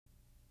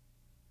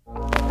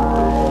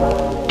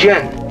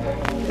Jen,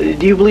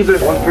 do you believe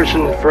there's one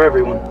person for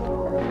everyone?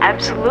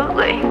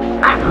 Absolutely.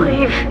 I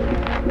believe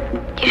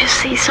you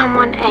just see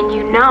someone and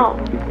you know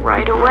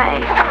right away.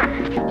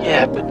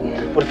 Yeah, but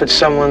what if it's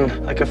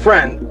someone like a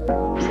friend?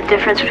 There's a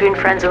difference between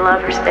friends and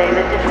lovers,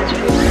 David. Difference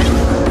between...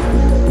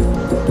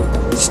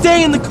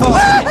 Stay in the car!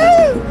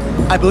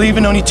 I believe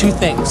in only two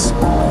things.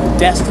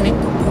 Destiny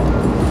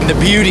and the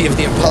beauty of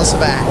the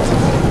impulsive act.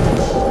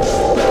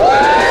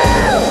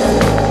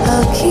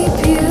 I'll keep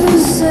you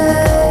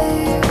safe.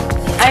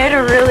 I had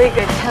a really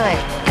good time.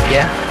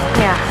 Yeah?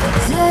 Yeah.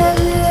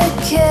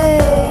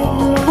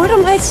 Delicate. What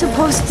am I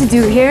supposed to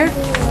do here?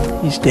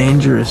 He's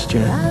dangerous,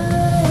 Jen.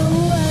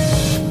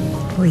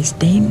 Oh, he's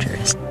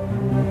dangerous.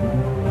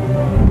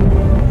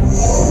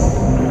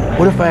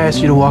 What if I asked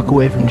you to walk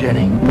away from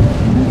Jenny?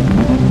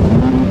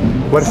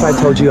 What if I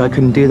told you I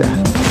couldn't do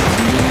that?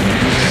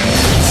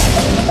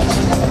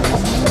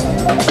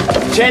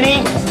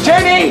 Jenny!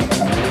 Jenny!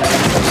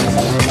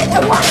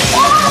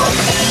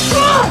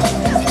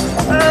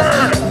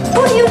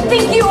 Who do you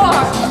think you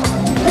are?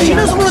 She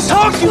doesn't want to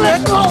talk to you!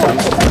 Let go!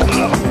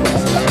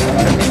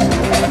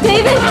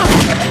 David?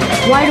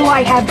 Why do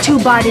I have two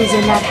bodies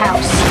in that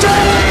house?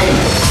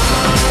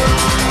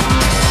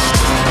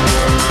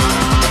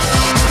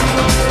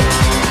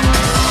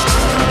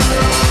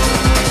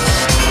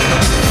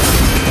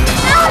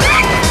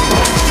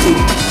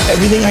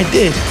 Everything I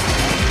did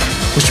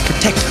was to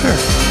protect her.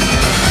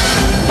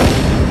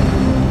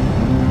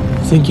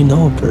 You think you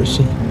know a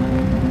person.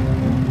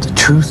 The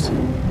truth,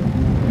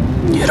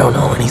 you don't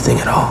know anything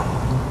at all.